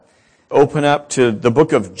Open up to the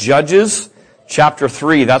book of Judges, chapter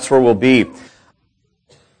 3. That's where we'll be.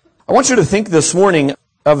 I want you to think this morning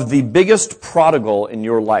of the biggest prodigal in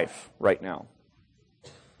your life right now.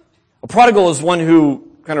 A prodigal is one who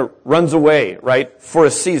kind of runs away, right, for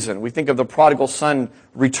a season. We think of the prodigal son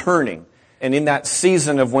returning. And in that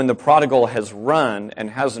season of when the prodigal has run and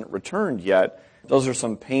hasn't returned yet, those are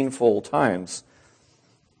some painful times.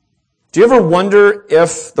 Do you ever wonder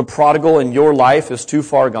if the prodigal in your life is too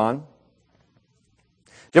far gone?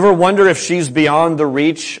 Do you ever wonder if she's beyond the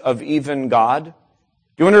reach of even God? Do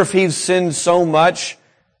you wonder if he's sinned so much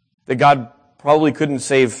that God probably couldn't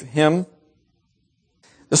save him?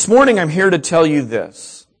 This morning I'm here to tell you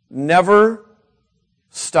this. Never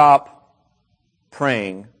stop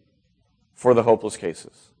praying for the hopeless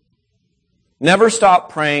cases. Never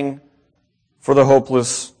stop praying for the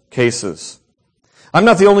hopeless cases. I'm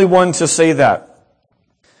not the only one to say that.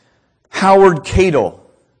 Howard Cadle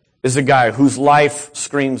is a guy whose life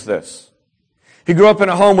screams this. He grew up in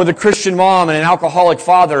a home with a Christian mom and an alcoholic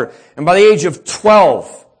father, and by the age of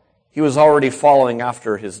 12, he was already following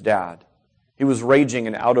after his dad. He was raging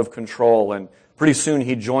and out of control, and pretty soon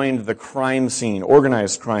he joined the crime scene,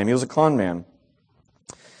 organized crime. He was a con man.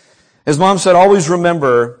 His mom said, always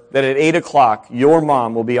remember that at 8 o'clock, your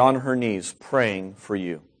mom will be on her knees praying for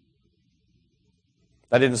you.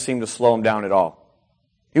 That didn't seem to slow him down at all.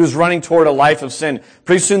 He was running toward a life of sin.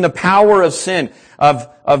 Pretty soon the power of sin,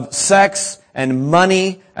 of sex and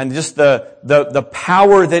money, and just the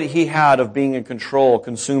power that he had of being in control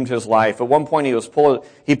consumed his life. At one point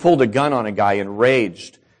he pulled a gun on a guy and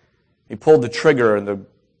raged. He pulled the trigger and the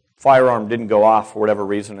firearm didn't go off for whatever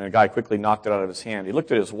reason, and a guy quickly knocked it out of his hand. He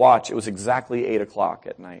looked at his watch. It was exactly 8 o'clock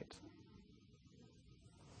at night.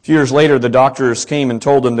 A few years later, the doctors came and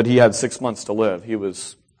told him that he had 6 months to live. He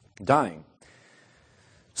was dying.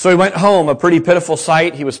 So he went home, a pretty pitiful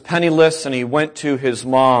sight. He was penniless, and he went to his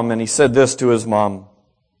mom, and he said this to his mom.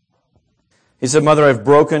 He said, Mother, I've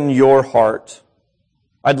broken your heart.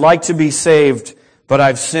 I'd like to be saved, but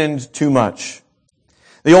I've sinned too much.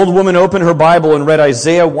 The old woman opened her Bible and read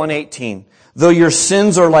Isaiah 1:18. Though your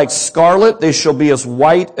sins are like scarlet, they shall be as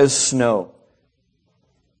white as snow.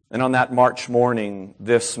 And on that March morning,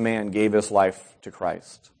 this man gave his life to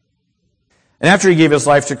Christ. And after he gave his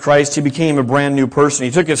life to Christ, he became a brand new person.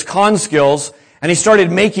 He took his con skills and he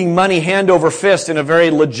started making money hand over fist in a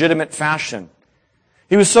very legitimate fashion.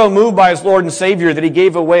 He was so moved by his Lord and Savior that he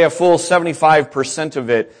gave away a full 75% of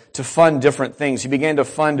it to fund different things. He began to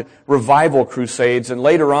fund revival crusades, and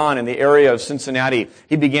later on in the area of Cincinnati,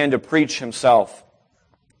 he began to preach himself.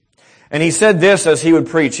 And he said this as he would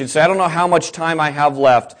preach. He'd say, I don't know how much time I have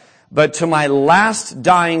left, but to my last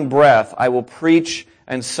dying breath, I will preach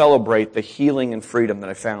and celebrate the healing and freedom that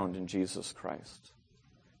I found in Jesus Christ.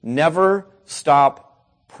 Never stop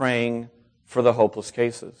praying for the hopeless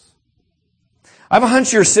cases. I have a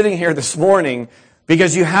hunch you're sitting here this morning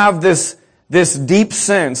because you have this deep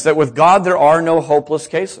sense that with God there are no hopeless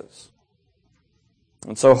cases.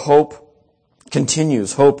 And so hope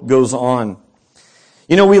continues. Hope goes on.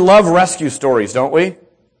 You know, we love rescue stories, don't we?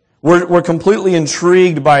 We're completely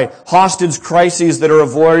intrigued by hostage crises that are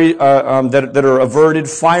averted,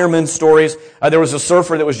 firemen stories. There was a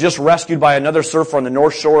surfer that was just rescued by another surfer on the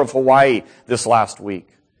North Shore of Hawaii this last week.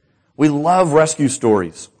 We love rescue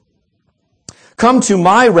stories. Come to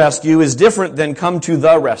my rescue is different than come to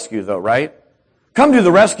the rescue, though, right? Come to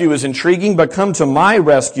the rescue is intriguing, but come to my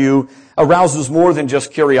rescue arouses more than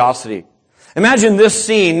just curiosity. Imagine this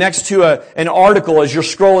scene next to an article as you're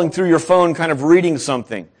scrolling through your phone, kind of reading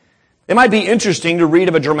something. It might be interesting to read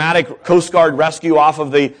of a dramatic Coast Guard rescue off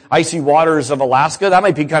of the icy waters of Alaska. That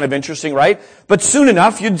might be kind of interesting, right? But soon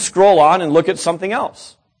enough, you'd scroll on and look at something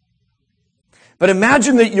else. But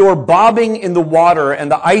imagine that you're bobbing in the water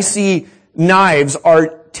and the icy knives are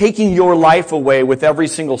taking your life away with every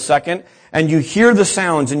single second, and you hear the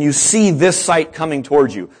sounds and you see this sight coming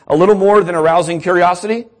towards you. A little more than arousing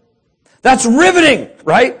curiosity? That's riveting,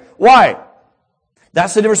 right? Why?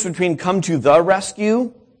 That's the difference between come to the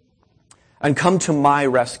rescue and come to my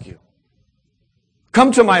rescue.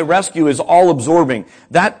 Come to my rescue is all absorbing.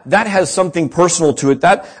 That has something personal to it.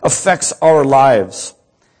 That affects our lives.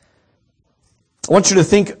 I want you to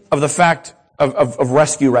think of the fact of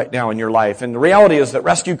rescue right now in your life. And the reality is that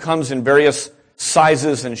rescue comes in various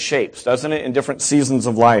sizes and shapes, doesn't it? In different seasons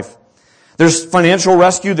of life. There's financial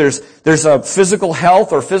rescue. There's a physical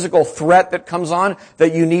health or physical threat that comes on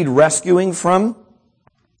that you need rescuing from.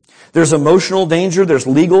 There's emotional danger. There's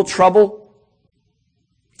legal trouble.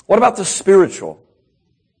 What about the spiritual?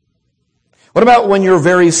 What about when your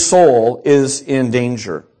very soul is in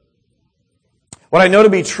danger? What I know to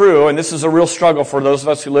be true, and this is a real struggle for those of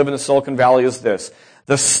us who live in the Silicon Valley, is this.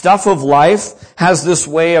 The stuff of life has this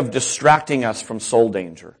way of distracting us from soul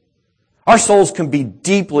danger. Our souls can be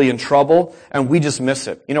deeply in trouble, and we just miss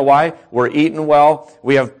it. You know why? We're eating well.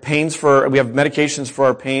 We have medications for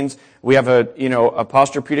our pains. We have a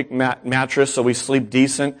Posturepedic mattress, so we sleep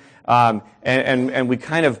decent. And we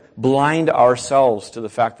kind of blind ourselves to the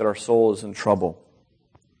fact that our soul is in trouble.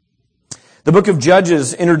 The book of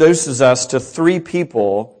Judges introduces us to 3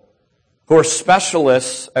 people who are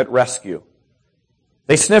specialists at rescue.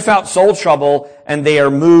 They sniff out soul trouble, and they are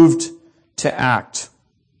moved to act.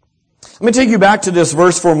 Let me take you back to this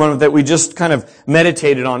verse for a moment that we just kind of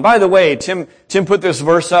meditated on. By the way, Tim put this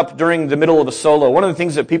verse up during the middle of a solo. One of the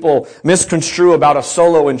things that people misconstrue about a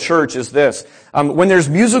solo in church is this. When there's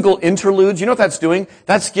musical interludes, you know what that's doing?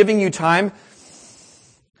 That's giving you time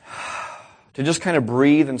to just kind of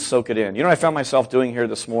breathe and soak it in. You know what I found myself doing here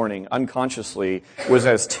this morning, unconsciously, was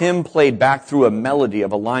as Tim played back through a melody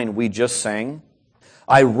of a line we just sang,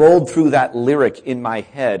 I rolled through that lyric in my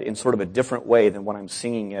head in sort of a different way than when I'm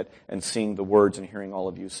singing it and seeing the words and hearing all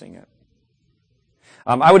of you sing it.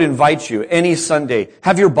 I would invite you any Sunday,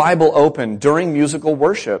 have your Bible open during musical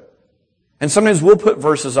worship. And sometimes we'll put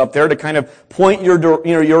verses up there to kind of point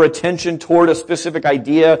your attention toward a specific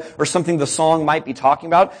idea or something the song might be talking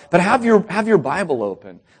about. But have your Bible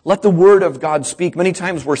open. Let the Word of God speak. Many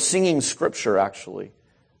times we're singing Scripture, actually.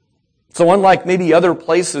 So unlike maybe other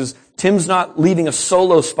places, Tim's not leaving a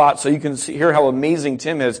solo spot so you can hear how amazing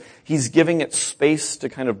Tim is. He's giving it space to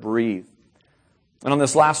kind of breathe. And on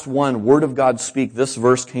this last one, Word of God speak, this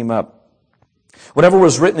verse came up. Whatever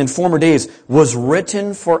was written in former days was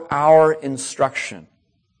written for our instruction.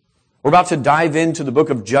 We're about to dive into the book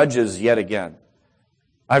of Judges yet again.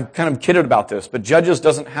 I've kind of kidded about this, but Judges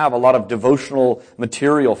doesn't have a lot of devotional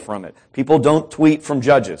material from it. People don't tweet from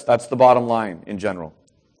Judges. That's the bottom line in general.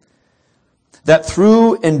 That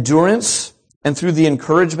through endurance and through the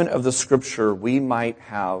encouragement of the Scripture, we might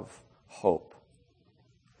have hope.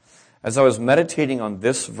 As I was meditating on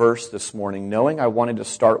this verse this morning, knowing I wanted to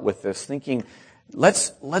start with this, thinking,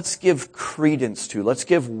 let's give credence to, let's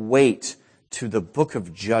give weight to the book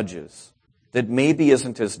of Judges that maybe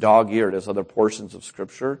isn't as dog-eared as other portions of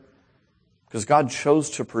Scripture, because God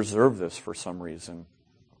chose to preserve this for some reason.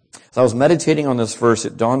 As I was meditating on this verse,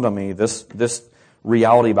 it dawned on me this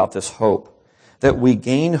reality about this hope. That we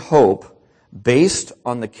gain hope based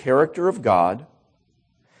on the character of God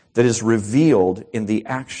that is revealed in the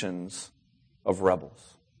actions of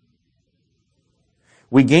rebels.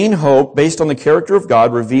 We gain hope based on the character of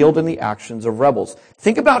God revealed in the actions of rebels.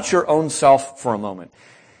 Think about your own self for a moment.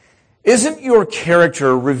 Isn't your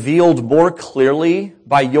character revealed more clearly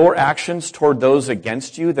by your actions toward those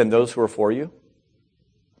against you than those who are for you?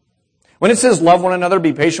 When it says love one another,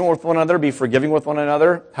 be patient with one another, be forgiving with one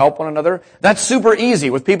another, help one another, that's super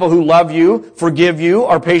easy with people who love you, forgive you,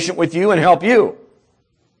 are patient with you, and help you.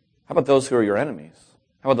 How about those who are your enemies?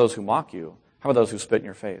 How about those who mock you? How about those who spit in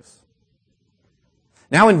your face?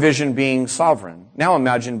 Now envision being sovereign. Now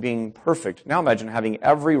imagine being perfect. Now imagine having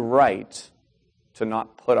every right to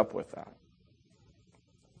not put up with that.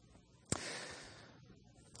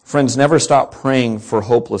 Friends, never stop praying for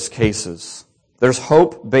hopeless cases. There's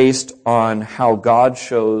hope based on how God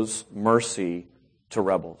shows mercy to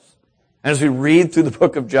rebels. And as we read through the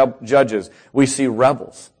book of Judges, we see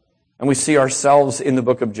rebels. And we see ourselves in the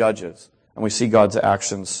book of Judges. And we see God's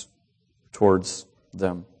actions towards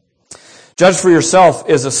them. Judge for Yourself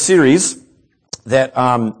is a series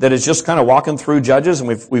that is just kind of walking through Judges. And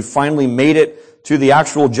we've finally made it to the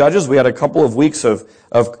actual Judges. We had a couple of weeks of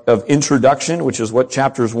introduction, which is what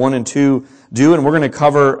chapters 1 and 2 do. And we're going to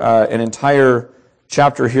cover an entire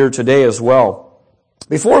chapter here today as well.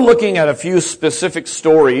 Before looking at a few specific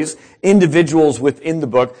stories, individuals within the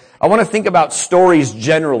book, I want to think about stories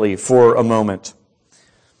generally for a moment.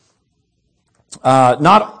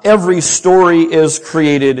 Not every story is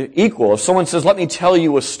created equal. If someone says, let me tell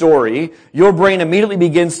you a story, your brain immediately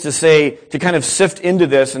begins to kind of sift into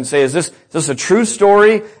this and say, is this a true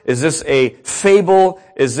story? Is this a fable?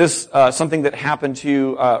 Is this something that happened to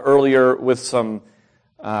you earlier with some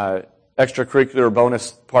extracurricular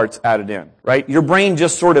bonus parts added in, right? Your brain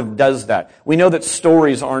just sort of does that. We know that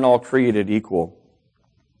stories aren't all created equal.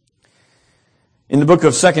 In the book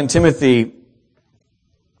of 2 Timothy,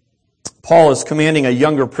 Paul is commanding a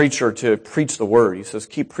younger preacher to preach the word. He says,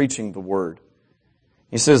 keep preaching the word.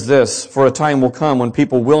 He says this, for a time will come when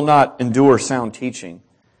people will not endure sound teaching,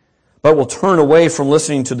 but will turn away from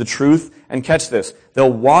listening to the truth, and catch this,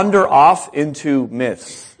 they'll wander off into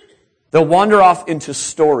myths. They'll wander off into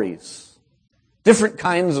stories. Different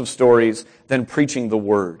kinds of stories than preaching the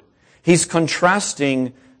word. He's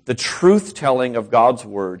contrasting the truth-telling of God's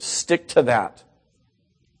Word. Stick to that.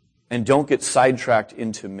 And don't get sidetracked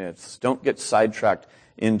into myths. Don't get sidetracked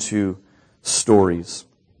into stories.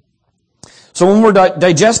 So when we're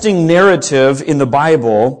digesting narrative in the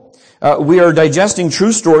Bible, we are digesting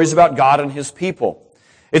true stories about God and His people.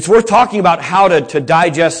 It's worth talking about how to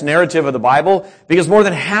digest narrative of the Bible, because more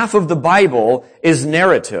than half of the Bible is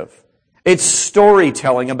narrative. It's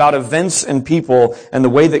storytelling about events and people and the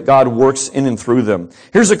way that God works in and through them.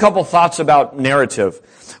 Here's a couple thoughts about narrative.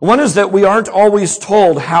 One is that we aren't always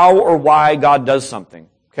told how or why God does something.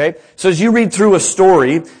 Okay? So as you read through a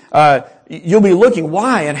story, you'll be looking,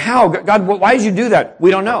 why and how? God, why did you do that?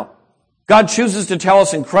 We don't know. God chooses to tell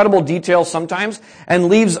us incredible details sometimes and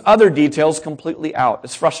leaves other details completely out.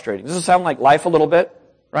 It's frustrating. Does it sound like life a little bit?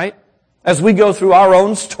 Right? As we go through our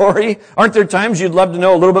own story, aren't there times you'd love to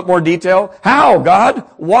know a little bit more detail? How, God?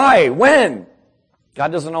 Why? When?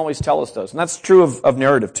 God doesn't always tell us those. And that's true of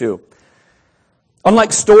narrative too.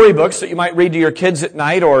 Unlike storybooks that you might read to your kids at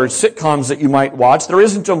night or sitcoms that you might watch, there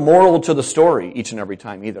isn't a moral to the story each and every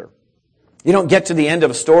time either. You don't get to the end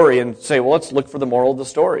of a story and say, well, let's look for the moral of the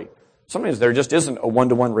story. Sometimes there just isn't a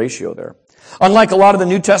 1-to-1 ratio there. Unlike a lot of the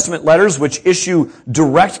New Testament letters, which issue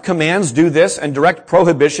direct commands, do this, and direct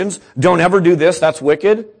prohibitions, don't ever do this, that's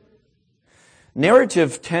wicked,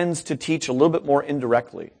 narrative tends to teach a little bit more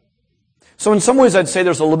indirectly. So in some ways I'd say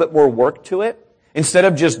there's a little bit more work to it. Instead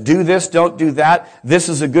of just do this, don't do that, this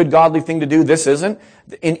is a good godly thing to do, this isn't.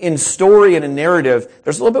 In story and in narrative,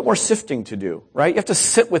 there's a little bit more sifting to do, right? You have to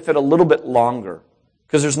sit with it a little bit longer,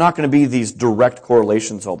 because there's not going to be these direct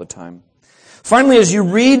correlations all the time. Finally, as you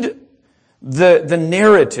read the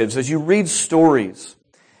narratives, as you read stories,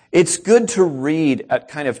 it's good to read at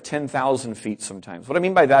kind of 10,000 feet sometimes. What I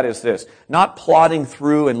mean by that is this: not plodding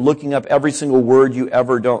through and looking up every single word you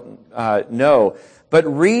ever don't know, but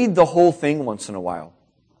read the whole thing once in a while,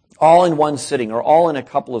 all in one sitting or all in a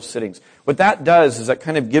couple of sittings. What that does is that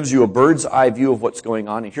kind of gives you a bird's eye view of what's going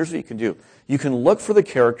on. And here's what you can do. You can look for the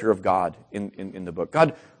character of God in the book.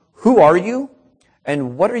 God, who are you?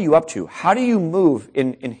 And what are you up to? How do you move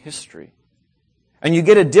in history? And you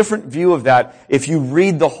get a different view of that if you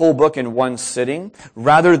read the whole book in one sitting,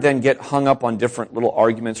 rather than get hung up on different little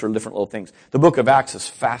arguments or different little things. The book of Acts is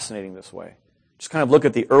fascinating this way. Just kind of look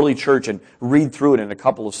at the early church and read through it in a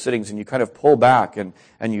couple of sittings, and you kind of pull back and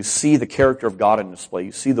you see the character of God on display.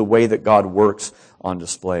 You see the way that God works on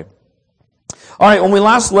display. All right, when we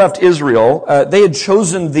last left Israel, they had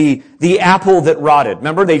chosen the apple that rotted.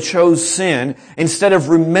 Remember, they chose sin instead of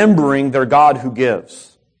remembering their God who gives.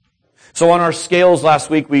 So on our scales last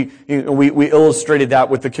week, we illustrated that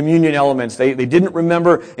with the communion elements. They didn't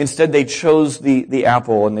remember. Instead, they chose the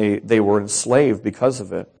apple, and they were enslaved because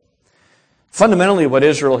of it. Fundamentally, what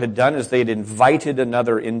Israel had done is they had invited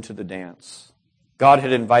another into the dance. God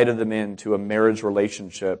had invited them into a marriage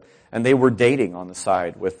relationship, and they were dating on the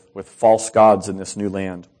side with false gods in this new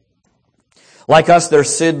land. Like us, their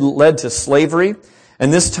sin led to slavery,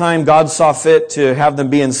 and this time God saw fit to have them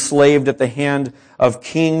be enslaved at the hand of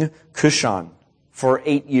King Cushan for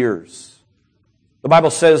 8 years. The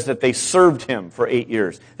Bible says that they served him for 8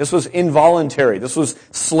 years. This was involuntary. This was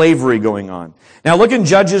slavery going on. Now look in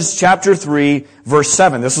Judges chapter 3, verse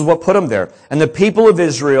 7. This is what put them there. And the people of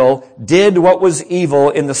Israel did what was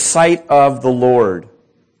evil in the sight of the Lord.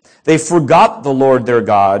 They forgot the Lord their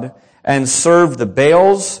God and served the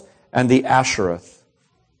Baals and the Ashereth.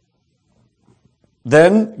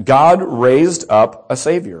 Then God raised up a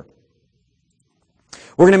Savior.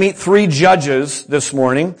 We're going to meet 3 judges this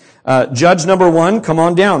morning. Judge number 1, come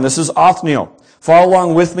on down. This is Othniel. Follow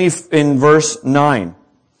along with me in verse 9.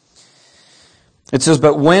 It says,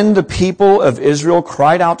 "But when the people of Israel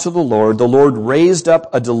cried out to the Lord raised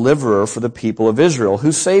up a deliverer for the people of Israel,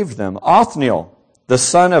 who saved them, Othniel, the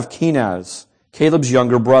son of Kenaz, Caleb's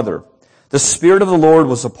younger brother. The Spirit of the Lord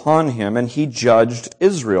was upon him, and he judged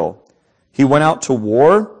Israel. He went out to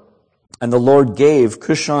war, and the Lord gave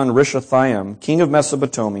Cushan-Rishathaim, king of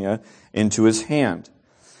Mesopotamia, into his hand.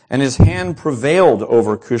 And his hand prevailed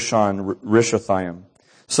over Cushan-Rishathaim.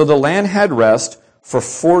 So the land had rest for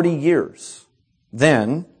 40 years.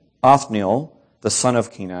 Then Othniel, the son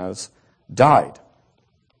of Kenaz, died."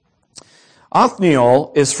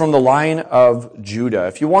 Othniel is from the line of Judah.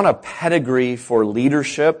 If you want a pedigree for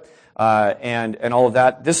leadership and all of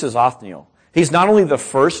that, this is Othniel. He's not only the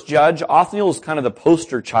first judge, Othniel is kind of the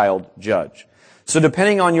poster child judge. So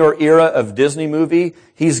depending on your era of Disney movie,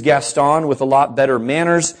 he's Gaston with a lot better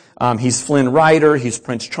manners. He's Flynn Rider. He's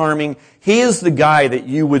Prince Charming. He is the guy that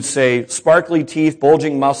you would say, sparkly teeth,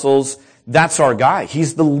 bulging muscles. That's our guy.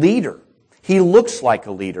 He's the leader. He looks like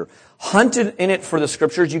a leader. hunted in it for the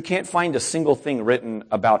scriptures, you can't find a single thing written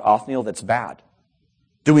about Othniel that's bad.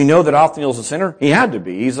 Do we know that Othniel's a sinner? He had to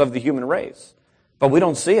be. He's of the human race. But we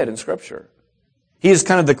don't see it in Scripture. He is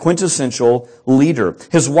kind of the quintessential leader.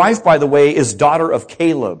 His wife, by the way, is daughter of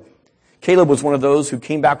Caleb. Caleb was one of those who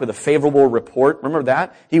came back with a favorable report. Remember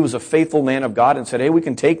that? He was a faithful man of God and said, hey, we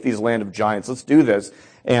can take these land of giants. Let's do this.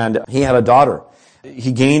 And he had a daughter.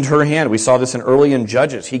 He gained her hand. We saw this early in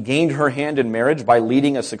Judges. He gained her hand in marriage by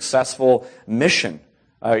leading a successful mission,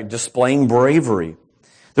 displaying bravery.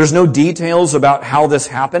 There's no details about how this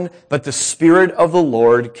happened, but the Spirit of the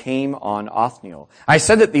Lord came on Othniel. I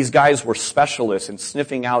said that these guys were specialists in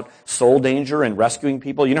sniffing out soul danger and rescuing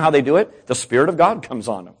people. You know how they do it? The Spirit of God comes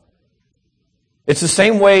on them. It's the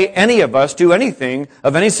same way any of us do anything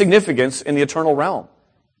of any significance in the eternal realm.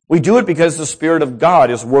 We do it because the Spirit of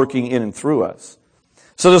God is working in and through us.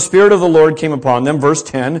 So the Spirit of the Lord came upon them, verse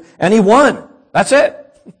 10, and he won. That's it.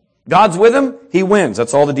 God's with him, he wins.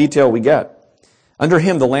 That's all the detail we get. Under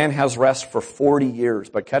him, the land has rest for 40 years.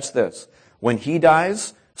 But catch this. When he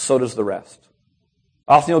dies, so does the rest.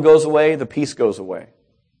 Othniel goes away, the peace goes away.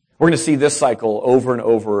 We're going to see this cycle over and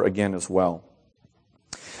over again as well.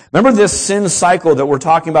 Remember this sin cycle that we're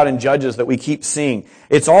talking about in Judges that we keep seeing?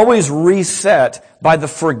 It's always reset by the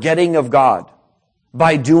forgetting of God,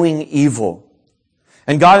 by doing evil.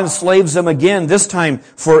 And God enslaves them again, this time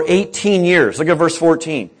for 18 years. Look at verse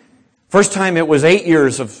 14. First time it was 8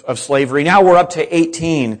 years of slavery. Now we're up to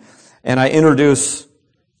 18. And I introduce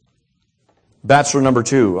judge number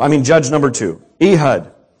 2,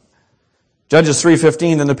 Ehud. Judges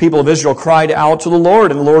 3:15, then the people of Israel cried out to the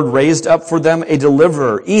Lord, and the Lord raised up for them a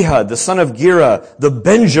deliverer, Ehud, the son of Gera, the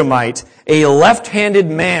Benjamite, a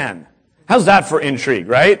left-handed man. How's that for intrigue,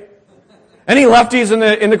 right? Any lefties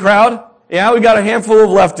in the crowd? Yeah, we got a handful of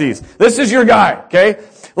lefties. This is your guy, okay?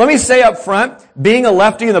 Let me say up front, being a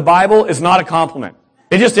lefty in the Bible is not a compliment.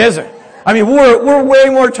 It just isn't. I mean, we're way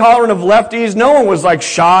more tolerant of lefties. No one was like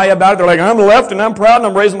shy about it. They're like, I'm left and I'm proud and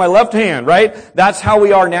I'm raising my left hand, right? That's how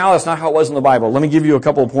we are now. That's not how it was in the Bible. Let me give you a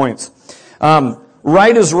couple of points.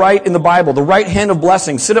 Right is right in the Bible. The right hand of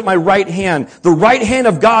blessing. Sit at my right hand. The right hand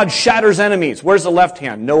of God shatters enemies. Where's the left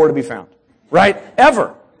hand? Nowhere to be found. Right?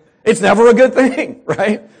 Ever. It's never a good thing,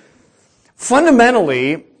 right?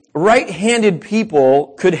 Fundamentally, right-handed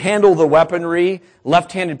people could handle the weaponry.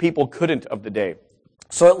 Left-handed people couldn't of the day.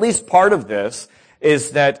 So at least part of this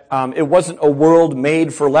is that it wasn't a world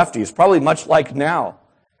made for lefties, probably much like now.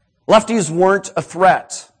 Lefties weren't a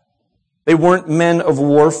threat. They weren't men of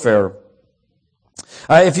warfare.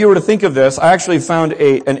 If you were to think of this, I actually found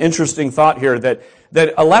an interesting thought here that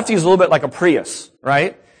a lefty is a little bit like a Prius,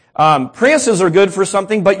 right? Priuses are good for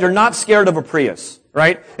something, but you're not scared of a Prius,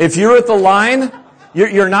 right? If you're at the line,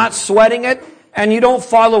 you're not sweating it. And you don't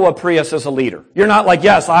follow a Prius as a leader. You're not like,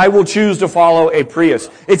 yes, I will choose to follow a Prius.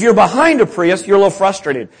 If you're behind a Prius, you're a little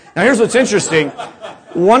frustrated. Now here's what's interesting.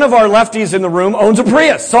 One of our lefties in the room owns a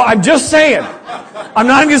Prius. So I'm just saying. I'm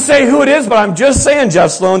not going to say who it is, but I'm just saying,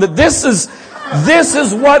 Jeff Sloan, that this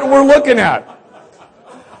is what we're looking at.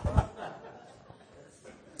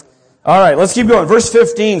 All right, let's keep going. Verse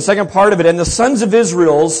 15, second part of it. And the sons of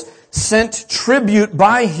Israel sent tribute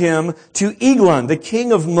by him to Eglon, the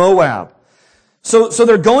king of Moab. So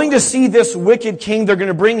they're going to see this wicked king. They're going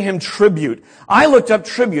to bring him tribute. I looked up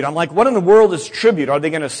tribute. I'm like, what in the world is tribute? Are they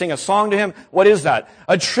going to sing a song to him? What is that?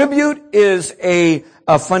 A tribute is a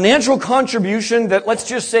financial contribution that, let's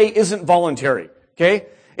just say, isn't voluntary. Okay?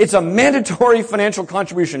 It's a mandatory financial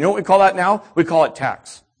contribution. You know what we call that now? We call it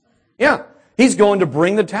tax. Yeah. He's going to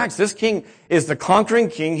bring the tax. This king is the conquering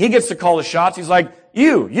king. He gets to call the shots. He's like,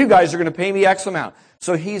 you guys are going to pay me X amount.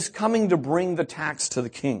 So he's coming to bring the tax to the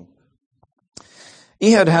king.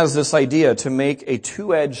 Ehud has this idea to make a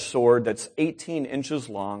two-edged sword that's 18 inches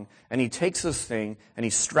long, and he takes this thing and he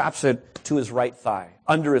straps it to his right thigh,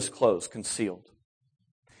 under his clothes, concealed.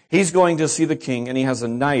 He's going to see the king, and he has a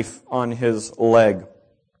knife on his leg.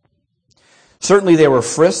 Certainly they were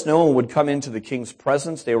frisked. No one would come into the king's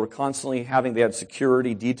presence. They were constantly they had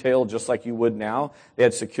security detail, just like you would now. They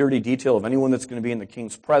had security detail of anyone that's going to be in the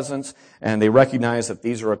king's presence, and they recognize that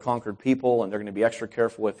these are a conquered people, and they're going to be extra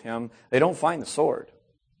careful with him. They don't find the sword.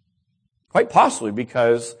 Quite possibly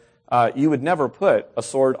because you would never put a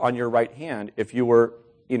sword on your right hand if you were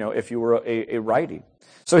a righty.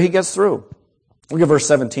 So he gets through. Look at verse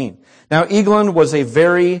 17. Now Eglon was a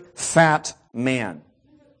very fat man.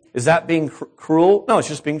 Is that being cruel? No, it's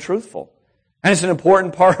just being truthful. And it's an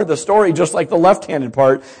important part of the story, just like the left-handed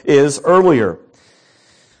part is earlier.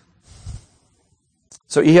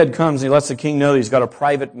 So Ehud comes and he lets the king know that he's got a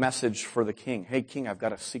private message for the king. Hey, king, I've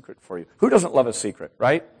got a secret for you. Who doesn't love a secret,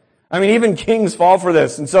 right? I mean, even kings fall for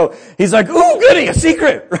this. And so he's like, ooh, goody, a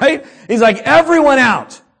secret, right? He's like, everyone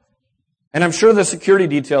out. And I'm sure the security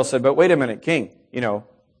detail said, but wait a minute, king, we're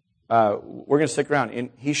going to stick around. And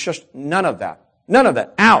he shushed, none of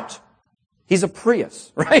that, out. He's a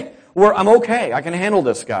Prius, right? I'm okay. I can handle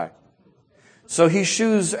this guy. So he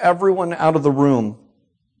shoos everyone out of the room.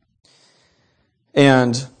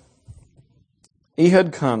 And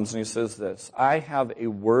Ehud comes and he says this, I have a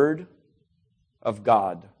word of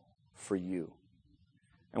God for you.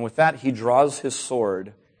 And with that, he draws his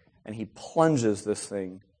sword and he plunges this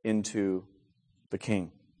thing into the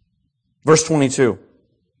king. Verse 22.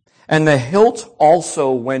 And the hilt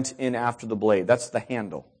also went in after the blade. That's the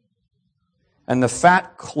handle. And the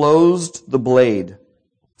fat closed the blade,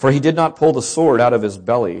 for he did not pull the sword out of his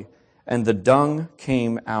belly, and the dung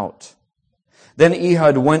came out. Then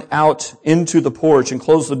Ehud went out into the porch and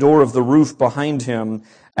closed the door of the roof behind him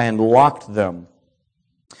and locked them.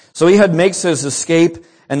 So Ehud makes his escape,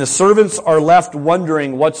 and the servants are left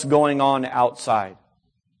wondering what's going on outside.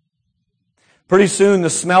 Pretty soon the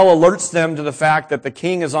smell alerts them to the fact that the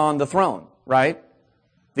king is on the throne, right?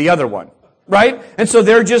 The other one, right? And so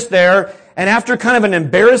they're just there, and after kind of an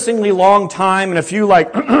embarrassingly long time and a few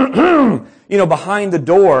behind the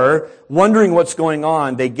door, wondering what's going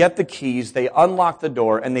on, they get the keys, they unlock the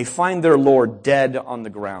door, and they find their lord dead on the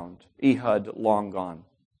ground. Ehud long gone.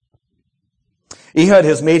 Ehud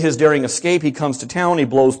has made his daring escape. He comes to town, he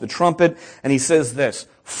blows the trumpet, and he says this,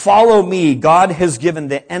 follow me, God has given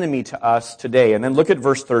the enemy to us today. And then look at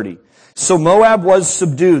verse 30. So Moab was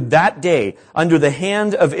subdued that day under the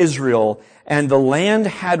hand of Israel, and the land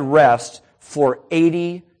had rest for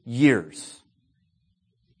 80 years.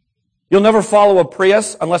 You'll never follow a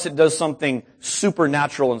Prius unless it does something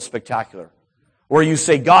supernatural and spectacular. Where you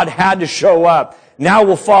say, God had to show up, now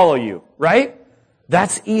we'll follow you, right?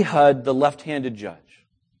 That's Ehud, the left-handed judge.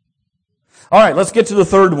 All right, let's get to the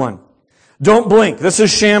third one. Don't blink. This is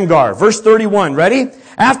Shamgar. Verse 31. Ready?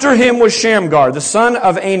 After him was Shamgar, the son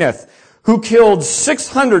of Anath, who killed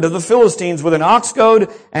 600 of the Philistines with an ox goad,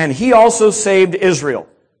 and he also saved Israel.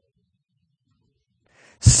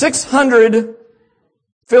 600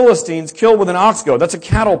 Philistines killed with an ox goad. That's a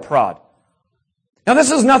cattle prod. Now this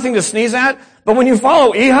is nothing to sneeze at, but when you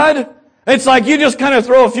follow Ehud, it's like you just kind of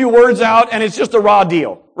throw a few words out and it's just a raw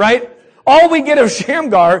deal, right? All we get of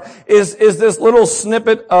Shamgar is this little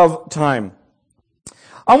snippet of time.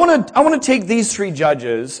 I want to take these three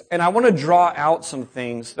judges and I want to draw out some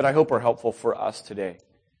things that I hope are helpful for us today.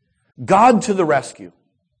 God to the rescue.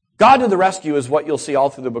 God to the rescue is what you'll see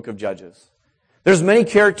all through the book of Judges. There's many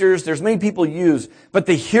characters, there's many people used, but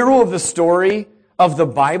the hero of the story of the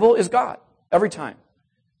Bible is God, every time.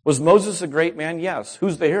 Was Moses a great man? Yes.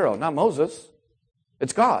 Who's the hero? Not Moses.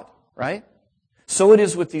 It's God, right? So it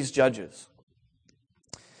is with these judges.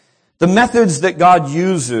 The methods that God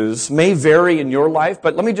uses may vary in your life,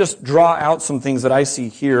 but let me just draw out some things that I see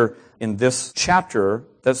here in this chapter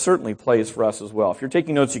that certainly plays for us as well. If you're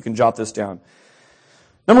taking notes, you can jot this down.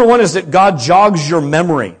 Number one is that God jogs your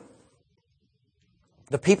memory.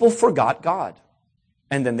 The people forgot God,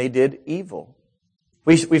 and then they did evil.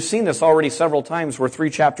 We've seen this already several times. We're 3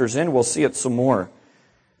 chapters in. We'll see it some more.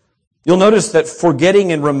 You'll notice that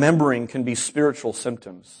forgetting and remembering can be spiritual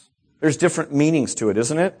symptoms. There's different meanings to it,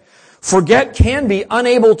 isn't it? Forget can be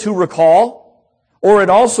unable to recall, or it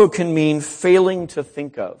also can mean failing to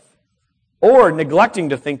think of, or neglecting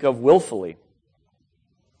to think of willfully.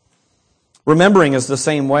 Remembering is the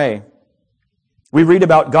same way. We read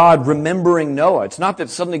about God remembering Noah. It's not that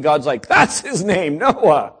suddenly God's like, that's his name,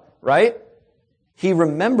 Noah, right? He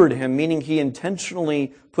remembered him, meaning he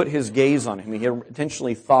intentionally put his gaze on him. He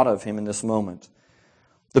intentionally thought of him in this moment.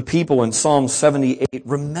 The people in Psalm 78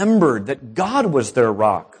 remembered that God was their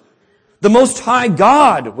rock. The Most High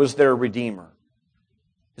God was their Redeemer.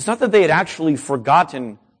 It's not that they had actually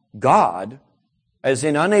forgotten God, as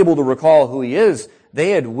in unable to recall who He is.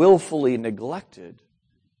 They had willfully neglected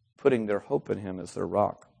putting their hope in Him as their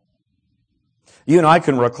rock. You and I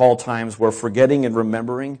can recall times where forgetting and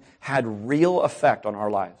remembering had real effect on our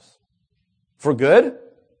lives. For good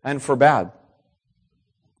and for bad.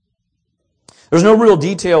 There's no real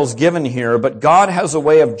details given here, but God has a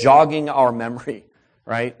way of jogging our memory,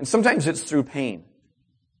 right? And sometimes it's through pain.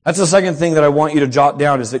 That's the second thing that I want you to jot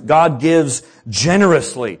down, is that God gives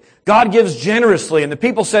generously. God gives generously. And the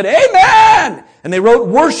people said, Amen! And they wrote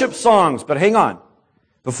worship songs. But hang on.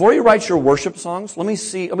 Before you write your worship songs, let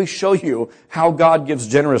me show you how God gives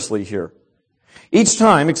generously here. Each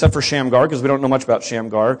time, except for Shamgar, because we don't know much about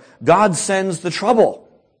Shamgar, God sends the trouble.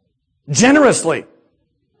 Generously.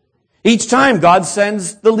 Each time, God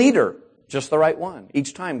sends the leader, just the right one.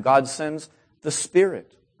 Each time, God sends the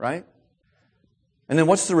Spirit, right? And then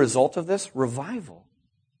what's the result of this? Revival.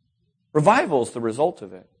 Revival is the result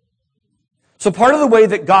of it. So part of the way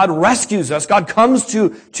that God rescues us, God comes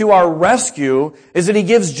to our rescue, is that He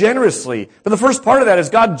gives generously. But the first part of that is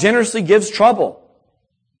God generously gives trouble.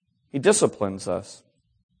 He disciplines us.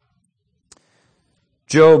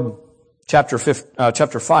 Job chapter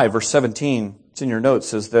 5, verse 17, it's in your notes,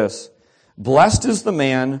 says this, "Blessed is the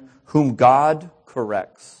man whom God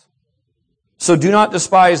corrects. So do not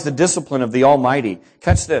despise the discipline of the Almighty."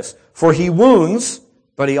 Catch this. "For He wounds,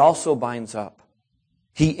 but He also binds up.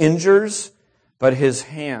 He injures, but His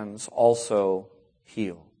hands also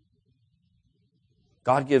heal."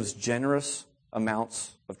 God gives generous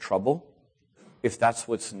amounts of trouble, if that's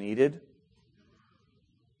what's needed,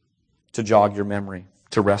 to jog your memory,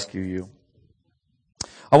 to rescue you.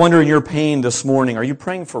 I wonder, in your pain this morning, are you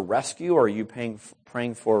praying for rescue or are you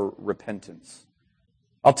praying for repentance?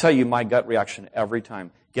 I'll tell you my gut reaction every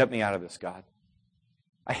time. Get me out of this, God.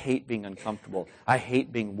 I hate being uncomfortable. I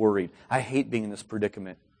hate being worried. I hate being in this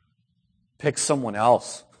predicament. Pick someone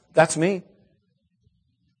else. That's me.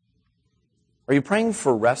 Are you praying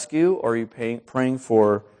for rescue or are you praying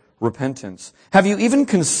for repentance? Have you even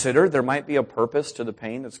considered there might be a purpose to the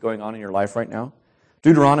pain that's going on in your life right now?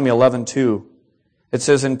 Deuteronomy 11:2. It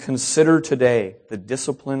says, "And consider today the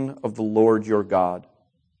discipline of the Lord your God,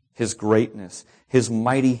 His greatness, His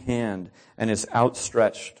mighty hand, and His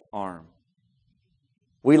outstretched arm."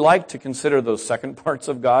 We like to consider those second parts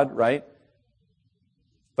of God, right?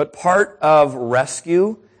 But part of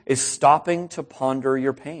rescue is stopping to ponder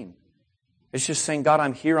your pain. It's just saying, God,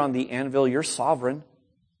 I'm here on the anvil. You're sovereign.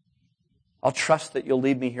 I'll trust that you'll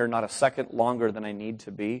leave me here not a second longer than I need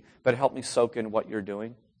to be, but help me soak in what you're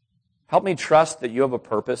doing. Help me trust that you have a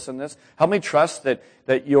purpose in this. Help me trust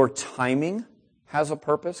that your timing has a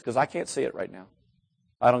purpose, because I can't see it right now.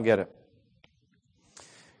 I don't get it.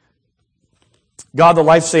 God the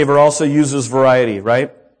Lifesaver also uses variety,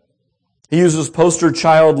 right? He uses poster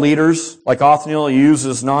child leaders like Othniel. He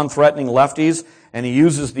uses non-threatening lefties, and He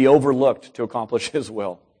uses the overlooked to accomplish His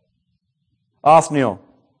will. Othniel,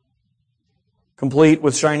 complete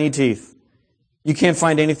with shiny teeth. You can't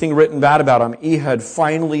find anything written bad about him. Ehud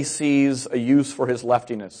finally sees a use for his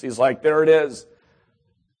leftiness. He's like, there it is.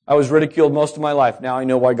 I was ridiculed most of my life. Now I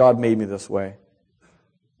know why God made me this way.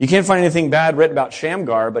 You can't find anything bad written about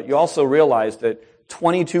Shamgar, but you also realize that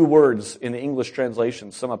 22 words in the English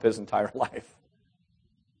translation sum up his entire life.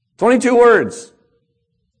 22 words.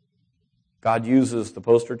 God uses the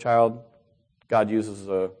poster child. God uses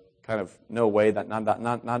a kind of no way, that not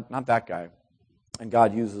that guy. And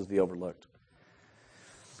God uses the overlooked.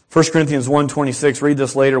 1 Corinthians 1:26, read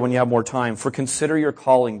this later when you have more time. "For consider your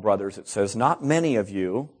calling, brothers," it says, "not many of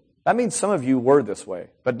you," that means some of you were this way,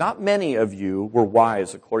 "but not many of you were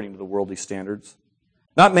wise according to the worldly standards.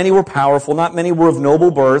 Not many were powerful, not many were of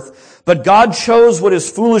noble birth, but God chose what is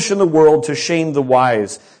foolish in the world to shame the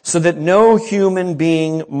wise, so that no human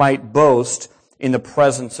being might boast in the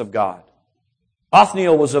presence of God."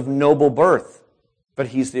 Othniel was of noble birth, but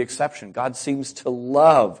he's the exception. God seems to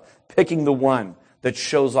love picking the one that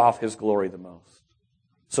shows off His glory the most,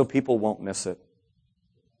 so people won't miss it.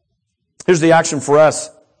 Here's the action for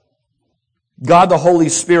us. God the Holy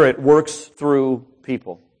Spirit works through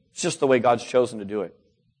people. It's just the way God's chosen to do it.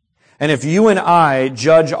 And if you and I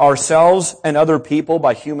judge ourselves and other people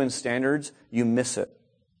by human standards, you miss it.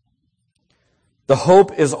 The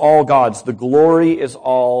hope is all God's. The glory is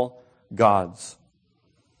all God's.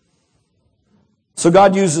 So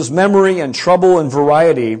God uses memory and trouble and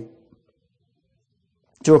variety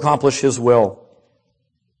to accomplish His will.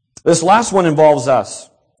 This last one involves us.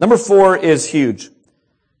 Number 4 is huge.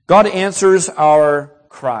 God answers our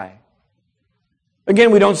cry.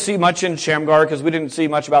 Again, we don't see much in Shamgar because we didn't see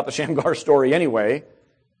much about the Shamgar story anyway.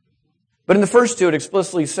 But in the first two, it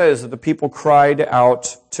explicitly says that the people cried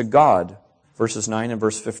out to God. Verses 9 and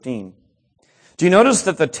verse 15. Do you notice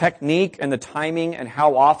that the technique and the timing and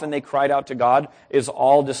how often they cried out to God is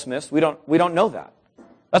all dismissed? We don't know that.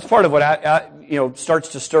 That's part of what starts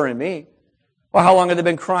to stir in me. Well, how long have they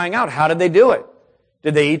been crying out? How did they do it?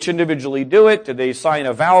 Did they each individually do it? Did they sign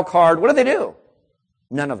a vow card? What did they do?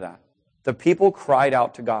 None of that. The people cried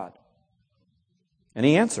out to God. And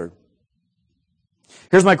He answered.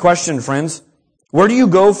 Here's my question, friends. Where do you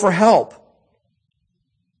go for help?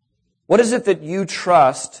 What is it that you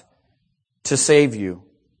trust to save you?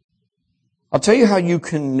 I'll tell you how you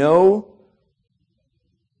can know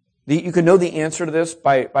the answer to this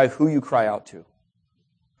by who you cry out to,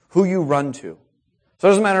 who you run to. So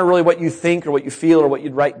it doesn't matter really what you think or what you feel or what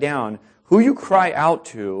you'd write down. Who you cry out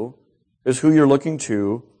to is who you're looking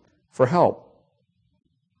to for help.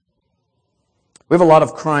 We have a lot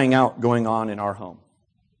of crying out going on in our home.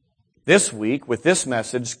 This week, with this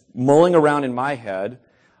message mulling around in my head,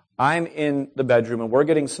 I'm in the bedroom and we're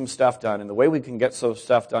getting some stuff done. And the way we can get some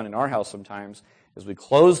stuff done in our house sometimes is we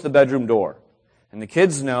close the bedroom door. And the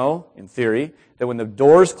kids know, in theory, that when the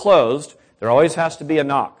door's closed, there always has to be a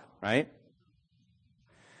knock, right?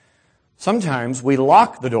 Sometimes we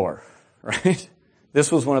lock the door, right?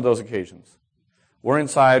 This was one of those occasions. We're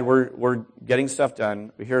inside, we're getting stuff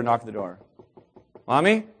done. We hear a knock at the door.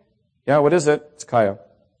 Mommy? Yeah, what is it? It's Kaya.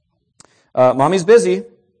 Mommy's busy.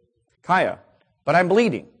 Kaya. But I'm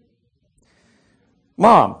bleeding.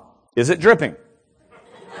 Mom, is it dripping?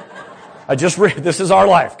 This is our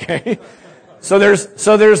life, okay? So there's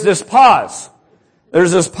this pause.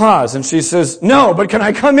 There's this pause, and she says, no, but can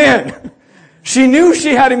I come in? She knew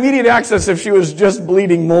she had immediate access if she was just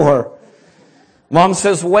bleeding more. Mom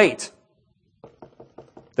says, wait.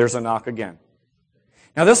 There's a knock again.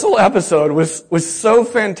 Now this whole episode was so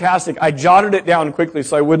fantastic. I jotted it down quickly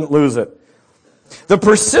so I wouldn't lose it. The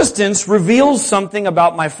persistence reveals something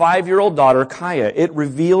about my 5-year-old daughter, Kaya. It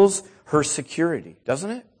reveals her security,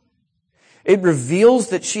 doesn't it? It reveals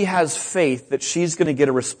that she has faith that she's going to get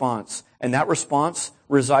a response. And that response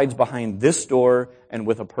resides behind this door and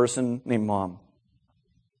with a person named Mom.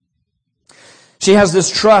 She has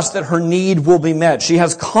this trust that her need will be met. She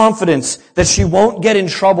has confidence that she won't get in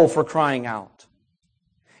trouble for crying out.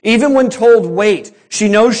 Even when told wait, she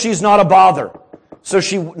knows she's not a bother. So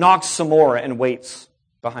she knocks some more and waits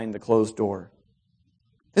behind the closed door.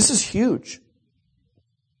 This is huge.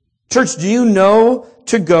 Church, do you know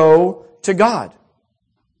to go to God?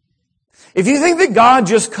 If you think that God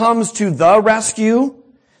just comes to the rescue,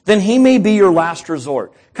 then He may be your last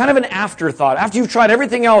resort. Kind of an afterthought. After you've tried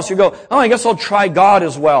everything else, you go, oh, I guess I'll try God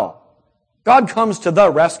as well. God comes to the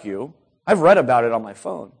rescue. I've read about it on my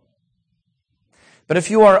phone. But if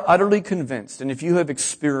you are utterly convinced, and if you have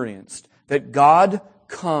experienced that God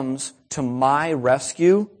comes to my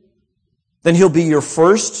rescue, then He'll be your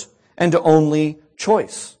first and only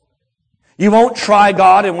choice. You won't try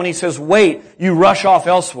God, and when He says wait, you rush off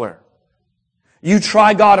elsewhere. You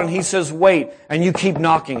try God and He says wait, and you keep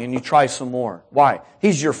knocking and you try some more. Why?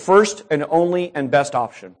 He's your first and only and best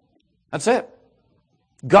option. That's it.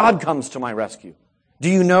 God comes to my rescue. Do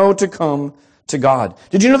you know to come to God?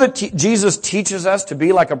 Did you know that Jesus teaches us to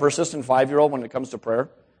be like a persistent 5-year-old when it comes to prayer?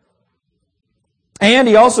 And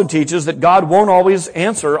He also teaches that God won't always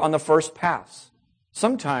answer on the first pass.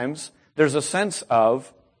 Sometimes there's a sense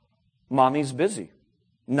of, Mommy's busy.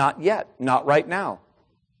 Not yet. Not right now.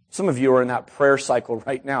 Some of you are in that prayer cycle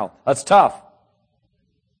right now. That's tough.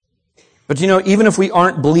 But you know, even if we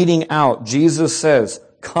aren't bleeding out, Jesus says,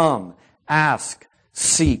 come, ask,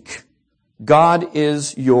 seek. God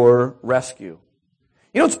is your rescue.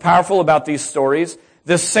 You know what's powerful about these stories?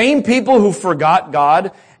 The same people who forgot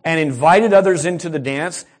God and invited others into the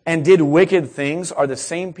dance and did wicked things are the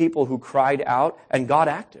same people who cried out and God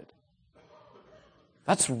acted.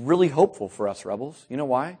 That's really hopeful for us, rebels. You know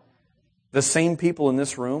why? The same people in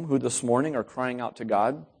this room who this morning are crying out to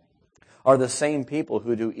God are the same people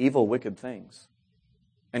who do evil, wicked things.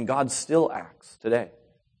 And God still acts today,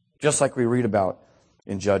 just like we read about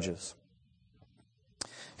in Judges.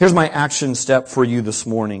 Here's my action step for you this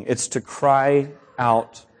morning. It's to cry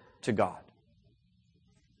out to God.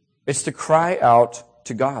 It's to cry out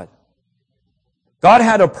to God. God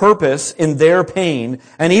had a purpose in their pain,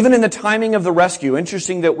 and even in the timing of the rescue.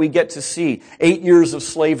 Interesting that we get to see 8 years of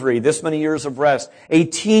slavery, this many years of rest.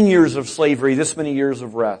 18 years of slavery, this many years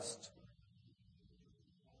of rest.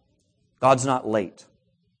 God's not late.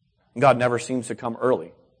 God never seems to come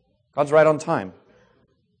early. God's right on time.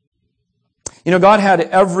 You know, God had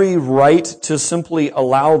every right to simply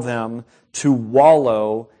allow them to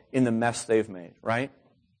wallow in the mess they've made, right?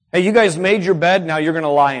 Hey, you guys made your bed, now you're going to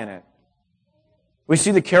lie in it. We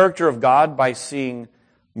see the character of God by seeing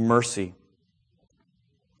mercy.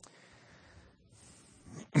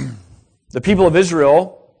 The people of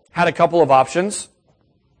Israel had a couple of options.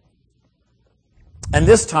 And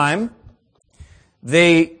this time,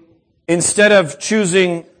 they, instead of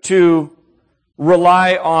choosing to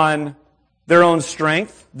rely on their own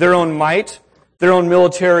strength, their own might, their own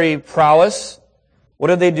military prowess, what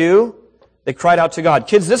did they do? They cried out to God.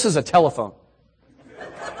 Kids, this is a telephone.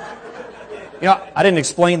 You know, I didn't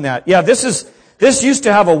explain that. Yeah, this used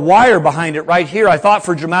to have a wire behind it right here. I thought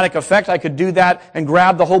for dramatic effect I could do that and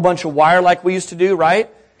grab the whole bunch of wire like we used to do, right?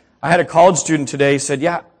 I had a college student today said,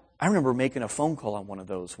 yeah, I remember making a phone call on one of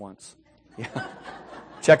those once. Yeah.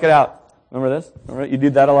 Check it out. Remember this? Remember you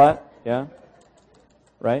did that a lot? Yeah.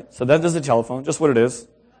 Right? So that is a telephone, just what it is.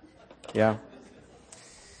 Yeah.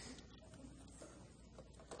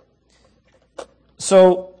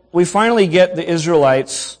 So we finally get the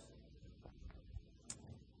Israelites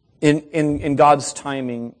in God's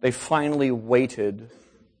timing. They finally waited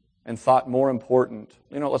and thought more important,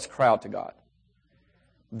 let's cry out to God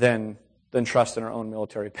than trust in our own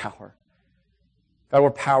military power. God,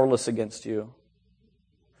 we're powerless against you.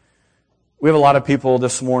 We have a lot of people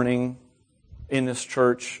this morning in this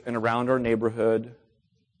church and around our neighborhood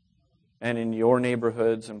and in your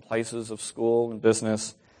neighborhoods and places of school and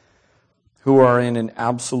business who are in an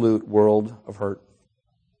absolute world of hurt.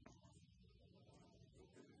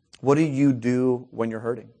 What do you do when you're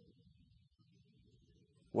hurting?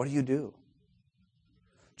 What do you do?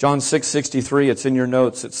 John 6:63, it's in your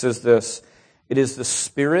notes, it says this, "It is the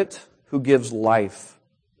Spirit who gives life.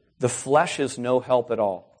 The flesh is no help at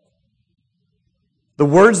all. The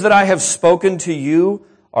words that I have spoken to you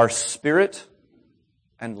are spirit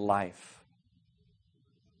and life."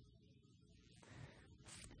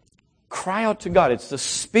 Cry out to God. It's the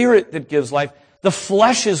Spirit that gives life. The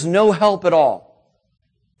flesh is no help at all.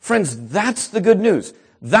 Friends, that's the good news.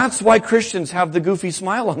 That's why Christians have the goofy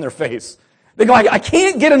smile on their face. They go, I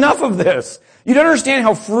can't get enough of this. You don't understand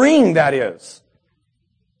how freeing that is.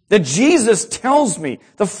 That Jesus tells me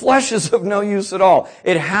the flesh is of no use at all.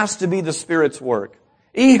 It has to be the Spirit's work.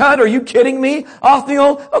 Ehud, are you kidding me?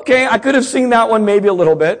 Othniel, okay, I could have seen that one maybe a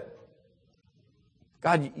little bit.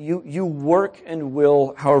 God, you work and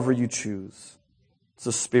will however you choose. It's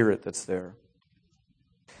the Spirit that's there.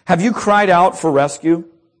 Have you cried out for rescue?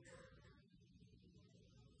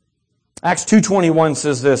 Acts 2:21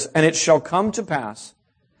 says this, "And it shall come to pass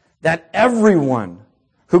that everyone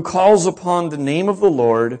who calls upon the name of the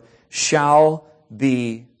Lord shall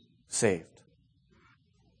be saved."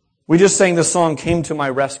 We just sang the song, "Came to My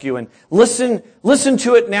Rescue," and listen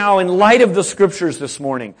to it now in light of the Scriptures this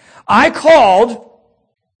morning. I called,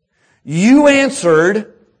 you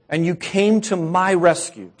answered, and you came to my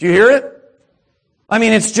rescue. Do you hear it? I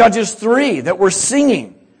mean, it's Judges 3 that we're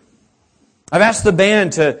singing. I've asked the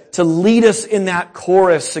band to lead us in that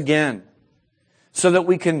chorus again so that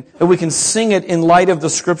we can sing it in light of the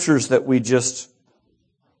Scriptures that we just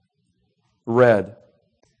read.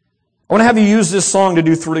 I want to have you use this song to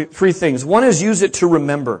do three things. One is use it to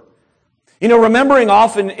remember. Remembering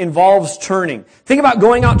often involves turning. Think about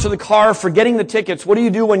going out to the car, forgetting the tickets. What do you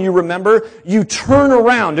do when you remember? You turn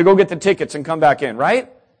around to go get the tickets and come back in,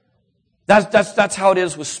 right? That's how it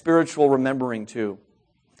is with spiritual remembering too.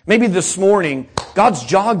 Maybe this morning, God's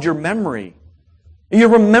jogged your memory. You're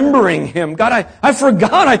remembering Him. God, I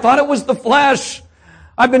forgot. I thought it was the flesh.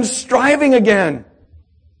 I've been striving again.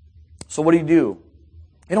 So what do?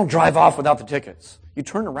 You don't drive off without the tickets. You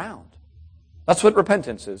turn around. That's what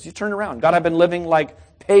repentance is. You turn around. God, I've been living like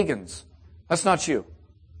pagans. That's not you.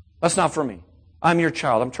 That's not for me. I'm your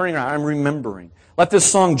child. I'm turning around. I'm remembering. Let this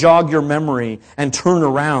song jog your memory and turn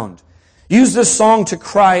around. Use this song to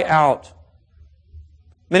cry out.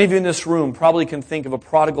 Many of you in this room probably can think of a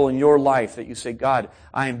prodigal in your life that you say, God,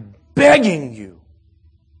 I'm begging you.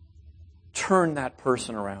 Turn that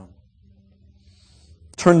person around.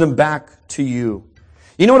 Turn them back to you.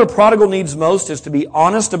 You know what a prodigal needs most is to be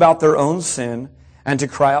honest about their own sin and to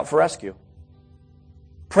cry out for rescue.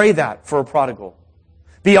 Pray that for a prodigal.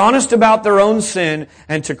 Be honest about their own sin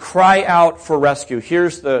and to cry out for rescue.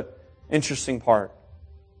 Here's the interesting part.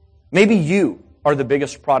 Maybe you are the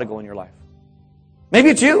biggest prodigal in your life. Maybe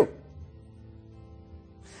it's you.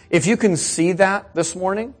 If you can see that this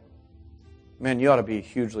morning, man, you ought to be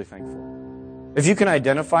hugely thankful. If you can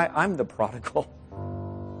identify, I'm the prodigal.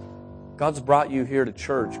 God's brought you here to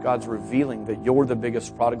church. God's revealing that you're the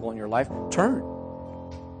biggest prodigal in your life. Turn.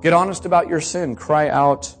 Get honest about your sin. Cry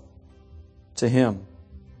out to Him.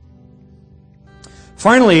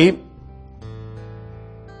 Finally,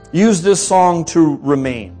 use this song to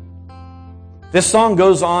remain. This song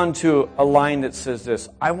goes on to a line that says this,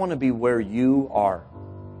 I want to be where you are.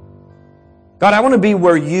 God, I want to be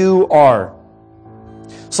where you are.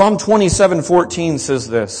 Psalm 27:14 says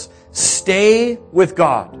this, stay with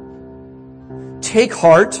God. Take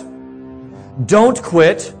heart. Don't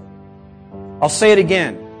quit. I'll say it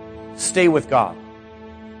again. Stay with God.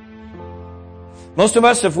 Most of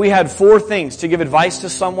us, if we had 4 things to give advice to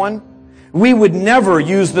someone, we would never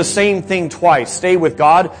use the same thing twice, stay with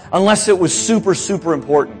God, unless it was super, super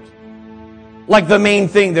important. Like the main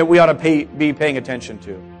thing that we ought to be paying attention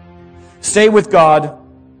to. Stay with God.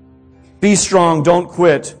 Be strong. Don't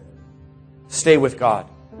quit. Stay with God.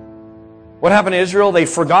 What happened to Israel? They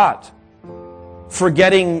forgot.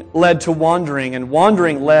 Forgetting led to wandering, and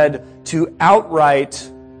wandering led to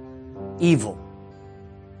outright evil.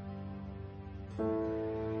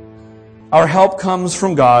 Our help comes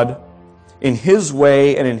from God. in His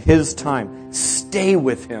way and in His time. Stay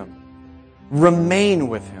with Him. Remain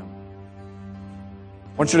with Him.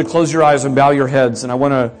 I want you to close your eyes and bow your heads, and I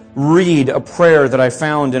want to read a prayer that I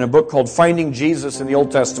found in a book called Finding Jesus in the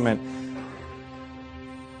Old Testament.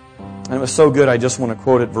 And it was so good, I just want to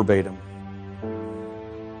quote it verbatim.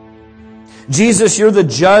 Jesus, you're the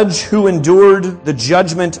judge who endured the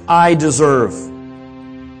judgment I deserve.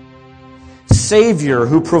 Savior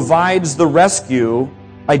who provides the rescue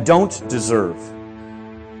I don't deserve.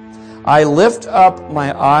 I lift up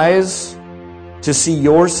my eyes to see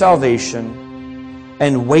your salvation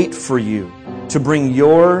and wait for you to bring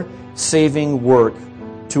your saving work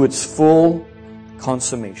to its full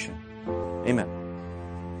consummation. Amen.